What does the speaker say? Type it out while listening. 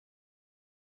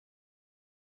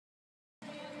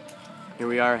Here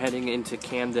we are heading into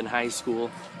Camden High School,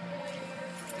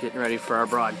 getting ready for our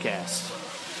broadcast.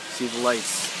 See the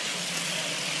lights.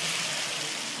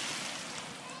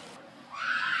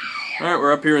 Alright,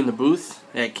 we're up here in the booth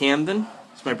at Camden.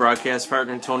 It's my broadcast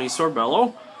partner, Tony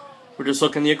Sorbello. We're just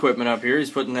looking the equipment up here.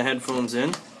 He's putting the headphones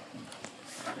in.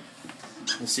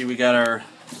 You see we got our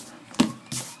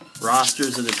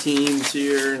rosters of the teams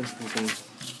here. We can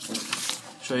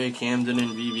show you Camden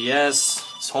and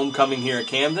VVS. It's homecoming here at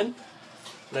Camden.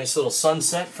 Nice little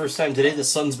sunset. First time today the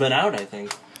sun's been out, I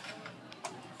think.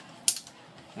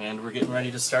 And we're getting ready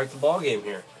to start the ball game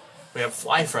here. We have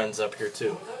Fly Friends up here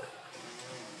too.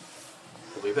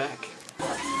 We'll be back.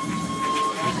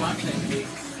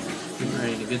 Getting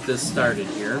ready to get this started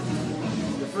here.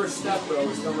 The first step though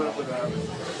is coming up with a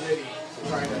committee to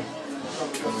try to come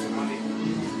up with some money.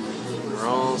 We're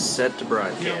all set to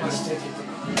broadcast.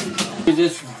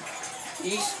 This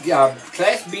East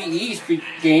Class B East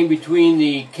game between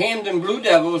the Camden Blue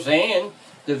Devils and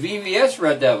the VVS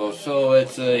Red Devils. So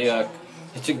it's a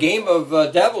game of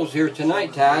Devils here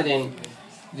tonight, Todd. And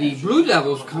the Blue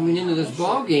Devils coming into this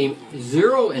ball game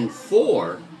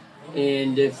 0-4.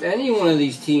 And if any one of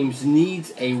these teams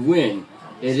needs a win,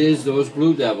 it is those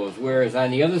Blue Devils. Whereas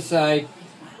on the other side,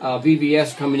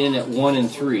 VVS coming in at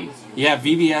 1-3. Yeah,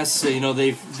 VVS, you know,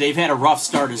 they've had a rough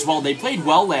start as well. They played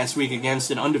well last week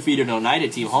against an undefeated Oneida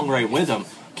team, hung right with them.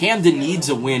 Camden needs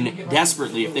a win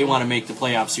desperately if they want to make the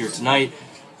playoffs here tonight.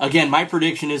 Again, my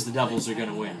prediction is the Devils are going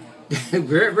to win.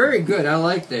 Very, very good. I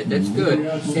like that. That's good.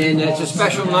 And it's a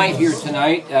special night here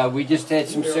tonight. We just had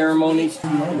some ceremonies.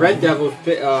 Red Devils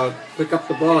pick up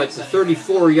the ball at the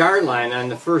 34-yard line on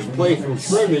the first play from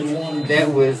scrimmage.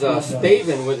 That was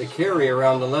Spaven with a carry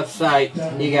around the left side.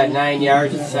 He got 9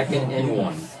 yards at 2nd and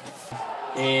 1.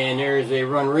 And there's a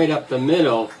run right up the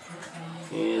middle.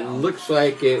 And it looks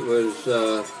like it was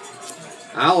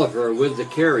Oliver with the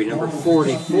carry, number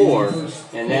 44,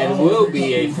 and that will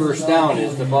be a first down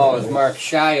as the ball is marked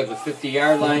shy of the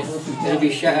 50-yard line.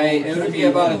 It'll be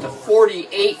about at the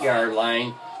 48-yard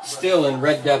line, still in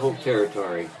Red Devil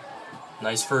territory.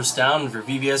 Nice first down for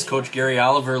VVS coach Gary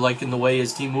Oliver, liking the way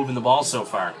his team moving the ball so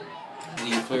far.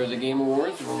 The Player of the Game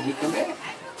Awards when we come back.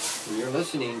 And you're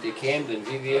listening to Camden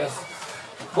VVS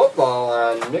Football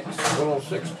on Mix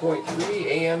 106.3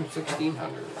 AM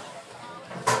 1600.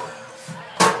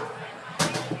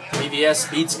 VVS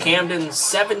beats Camden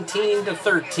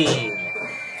 17-13.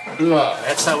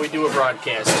 That's how we do a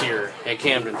broadcast here at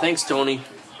Camden. Thanks, Tony.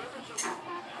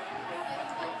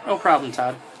 No problem,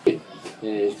 Todd.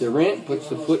 As Durant puts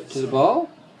the foot to the ball.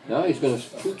 Now he's going to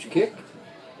scooch kick.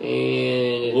 And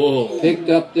it's picked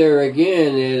up there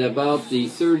again at about the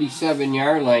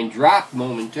 37-yard line. Dropped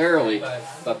momentarily,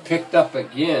 but picked up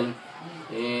again.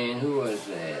 And who was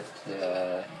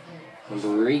that?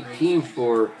 Number 18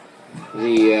 for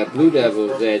the Blue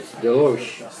Devils, that's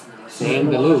Deloche, Sam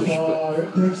Deloche,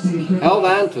 but held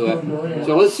on to it.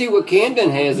 So let's see what Camden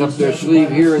has up their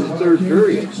sleeve here in the third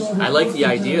period. I like the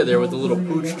idea there with the little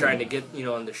pooch trying to get, you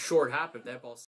know, on the short hop if that ball.